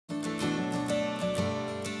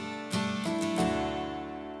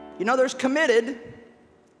You know, there's committed,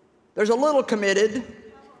 there's a little committed,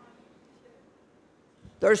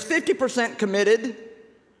 there's 50% committed,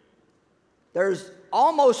 there's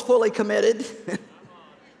almost fully committed,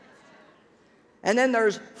 and then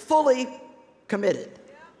there's fully committed.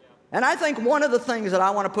 And I think one of the things that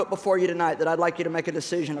I want to put before you tonight that I'd like you to make a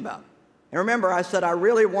decision about. And remember, I said I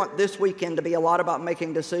really want this weekend to be a lot about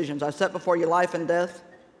making decisions. I set before you life and death,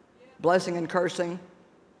 blessing and cursing.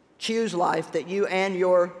 Choose life that you and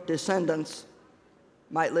your descendants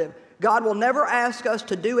might live. God will never ask us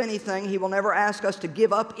to do anything. He will never ask us to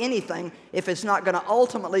give up anything if it's not going to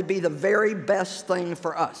ultimately be the very best thing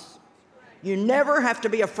for us. You never have to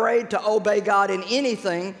be afraid to obey God in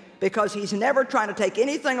anything, because He's never trying to take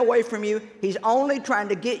anything away from you. He's only trying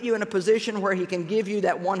to get you in a position where He can give you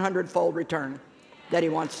that 100-fold return that He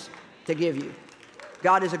wants to give you.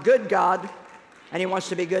 God is a good God, and He wants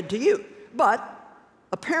to be good to you. But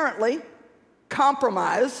apparently,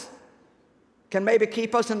 compromise can maybe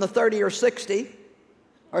keep us in the 30 or 60,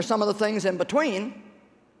 or some of the things in between.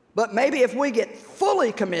 But maybe if we get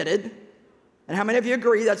fully committed, and how many of you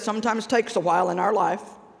agree that sometimes takes a while in our life?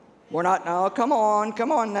 We're not, oh, come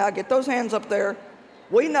on now, get those hands up there.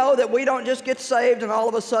 We know that we don't just get saved and all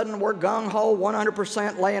of a sudden we're gung-ho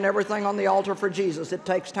 100% laying everything on the altar for Jesus. It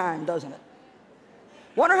takes time, doesn't it?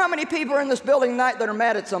 Wonder how many people are in this building tonight that are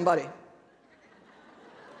mad at somebody.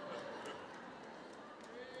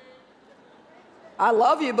 I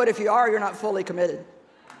love you, but if you are, you're not fully committed.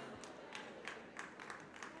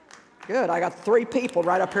 Good, I got 3 people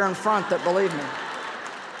right up here in front that believe me.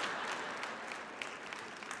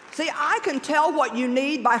 See, I can tell what you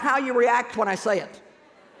need by how you react when I say it.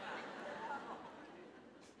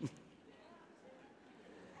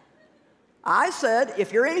 I said,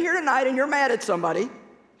 if you're in here tonight and you're mad at somebody,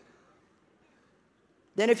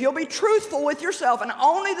 then if you'll be truthful with yourself, and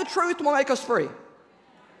only the truth will make us free.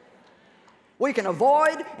 We can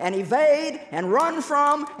avoid and evade and run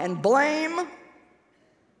from and blame.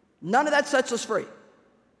 None of that sets us free.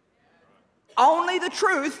 Only the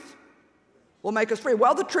truth will make us free.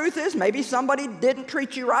 Well, the truth is, maybe somebody didn't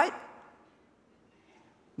treat you right.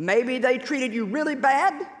 Maybe they treated you really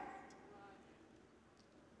bad.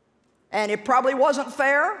 And it probably wasn't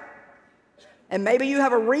fair. And maybe you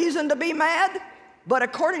have a reason to be mad. But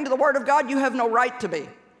according to the Word of God, you have no right to be.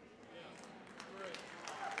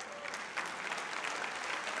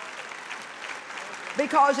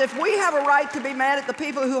 Because if we have a right to be mad at the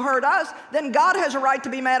people who hurt us, then God has a right to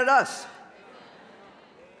be mad at us.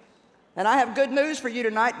 And I have good news for you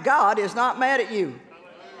tonight. God is not mad at you.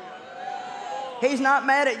 He's not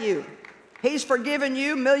mad at you. He's forgiven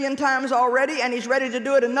you 1,000,000 times already, and He's ready to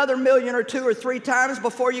do it another 1,000,000 or 2 or 3 times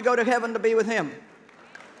before you go to heaven to be with Him.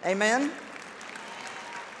 Amen?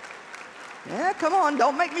 Yeah, come on.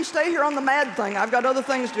 Don't make me stay here on the mad thing. I've got other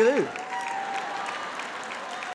things to do.